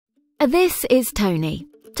This is Tony.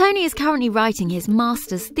 Tony is currently writing his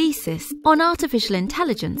master's thesis on artificial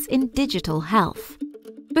intelligence in digital health.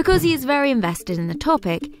 Because he is very invested in the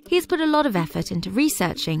topic, he has put a lot of effort into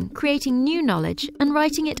researching, creating new knowledge, and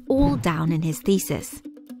writing it all down in his thesis.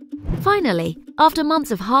 Finally, after months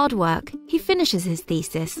of hard work, he finishes his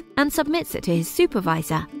thesis and submits it to his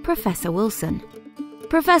supervisor, Professor Wilson.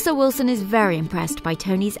 Professor Wilson is very impressed by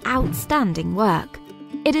Tony's outstanding work.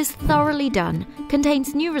 It is thoroughly done,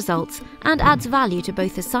 contains new results, and adds value to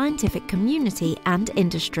both the scientific community and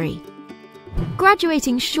industry.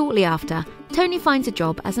 Graduating shortly after, Tony finds a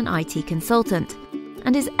job as an IT consultant,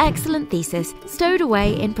 and his excellent thesis, stowed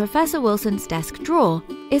away in Professor Wilson's desk drawer,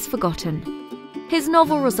 is forgotten. His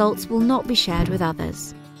novel results will not be shared with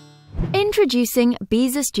others. Introducing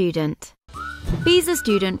BISE Student. BISE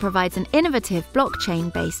Student provides an innovative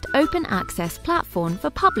blockchain-based open access platform for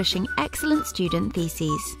publishing excellent student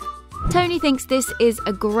theses. Tony thinks this is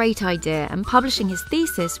a great idea, and publishing his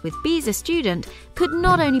thesis with BISE Student could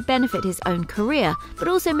not only benefit his own career, but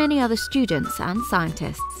also many other students and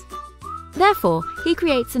scientists. Therefore, he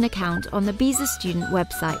creates an account on the BISE Student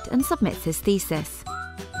website and submits his thesis.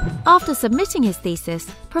 After submitting his thesis,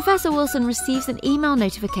 Professor Wilson receives an email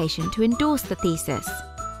notification to endorse the thesis.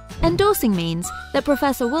 Endorsing means that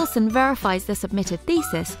Professor Wilson verifies the submitted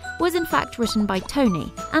thesis was in fact written by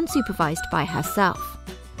Tony and supervised by herself.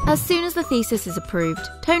 As soon as the thesis is approved,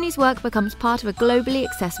 Tony's work becomes part of a globally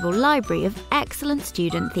accessible library of excellent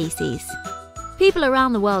student theses. People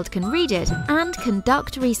around the world can read it and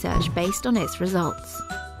conduct research based on its results.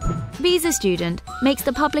 BISE Student makes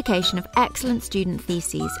the publication of excellent student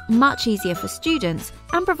theses much easier for students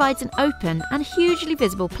and provides an open and hugely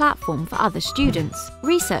visible platform for other students,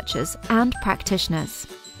 researchers, and practitioners.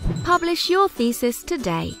 Publish your thesis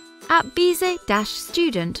today at bise-student.io.